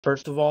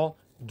First of all,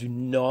 do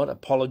not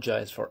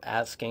apologize for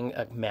asking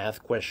a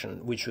math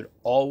question. We should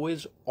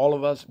always, all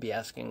of us, be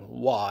asking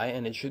why,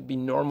 and it should be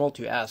normal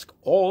to ask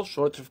all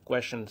sorts of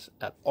questions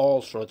at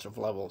all sorts of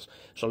levels.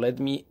 So let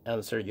me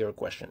answer your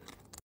question.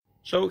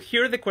 So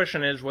here the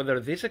question is whether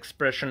this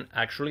expression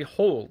actually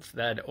holds,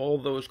 that all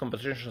those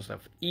compositions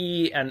of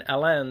E and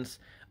ln's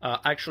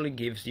actually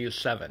gives you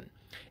 7.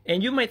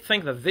 And you might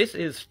think that this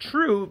is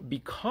true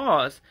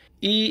because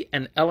e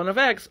and ln of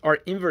x are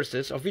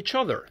inverses of each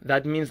other.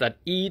 That means that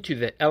e to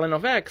the ln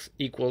of x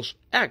equals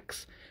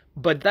x.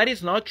 But that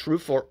is not true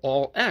for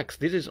all x.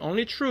 This is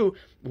only true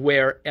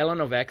where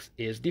ln of x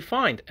is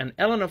defined. And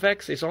ln of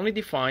x is only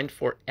defined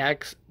for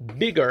x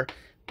bigger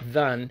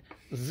than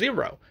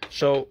 0.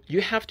 So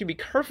you have to be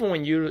careful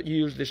when you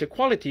use this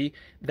equality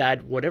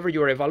that whatever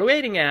you're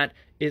evaluating at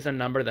is a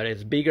number that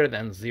is bigger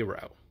than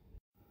 0.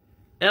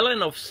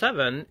 ln of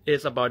 7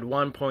 is about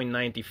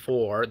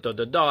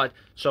 1.94 ...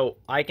 so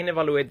I can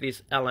evaluate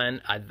this ln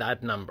at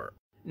that number.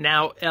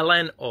 Now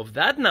ln of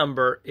that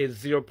number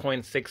is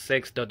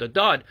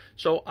 0.66 ...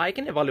 so I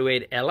can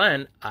evaluate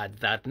ln at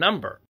that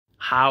number.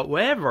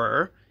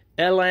 However,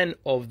 ln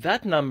of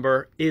that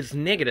number is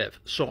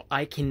negative, so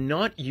I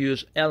cannot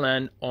use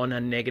ln on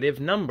a negative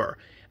number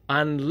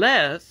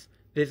unless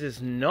this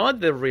is not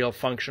the real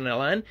function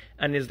ln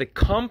and is the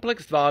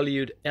complex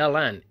valued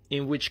ln,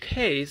 in which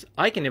case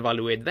I can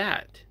evaluate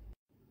that.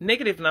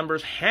 Negative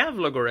numbers have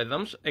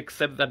logarithms,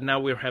 except that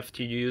now we have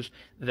to use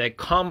the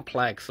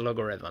complex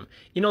logarithm.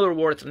 In other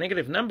words, a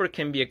negative number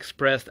can be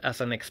expressed as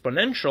an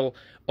exponential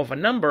of a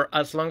number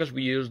as long as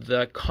we use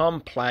the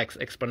complex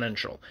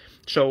exponential.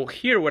 So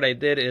here what I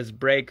did is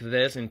break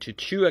this into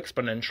two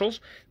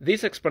exponentials.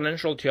 This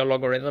exponential to a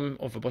logarithm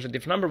of a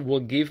positive number will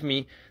give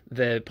me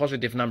the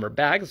positive number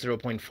back,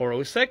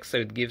 0.406, so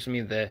it gives me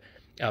the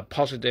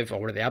positive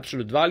or the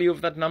absolute value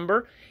of that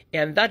number,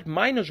 and that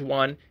minus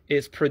 1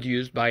 is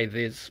produced by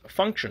this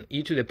function.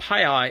 E to the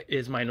pi I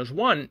is minus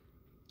 1,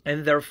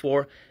 and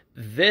therefore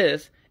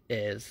this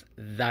is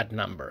that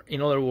number.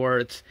 In other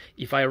words,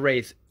 if I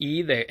raise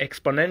e, the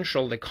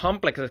exponential, the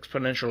complex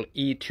exponential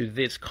e to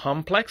this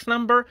complex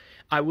number,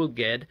 I will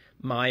get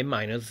my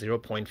minus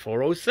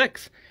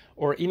 0.406.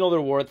 Or in other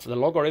words, the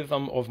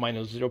logarithm of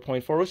minus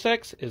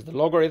 0.406 is the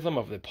logarithm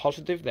of the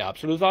positive, the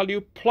absolute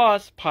value,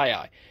 plus pi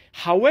I.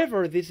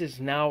 However, this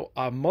is now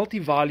a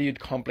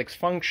multi-valued complex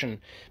function,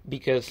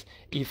 because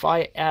if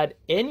I add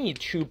any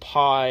 2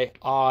 pi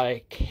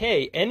I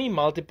k, any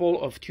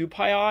multiple of 2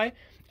 pi I,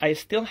 I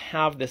still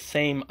have the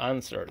same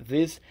answer.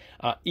 This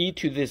e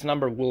to this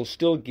number will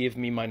still give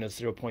me minus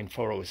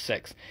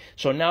 0.406.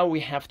 So now we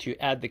have to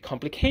add the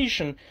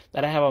complication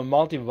that I have a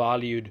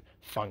multi-valued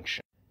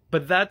function.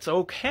 But that's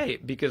okay,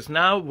 because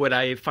now what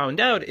I found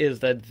out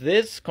is that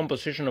this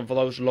composition of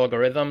those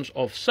logarithms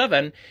of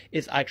 7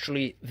 is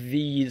actually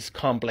these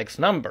complex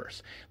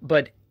numbers.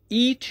 But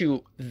e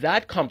to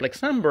that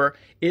complex number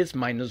is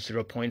minus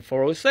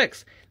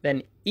 0.406.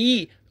 Then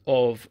e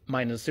of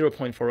minus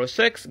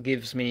 0.406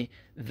 gives me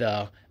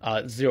the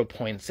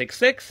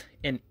 0.66,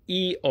 and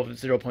e of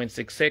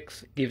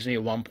 0.66 gives me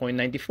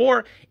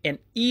 1.94, and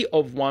e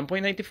of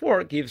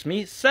 1.94 gives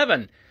me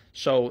 7.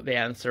 So the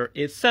answer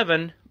is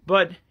 7,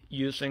 but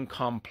using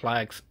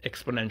complex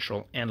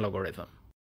exponential and logarithm.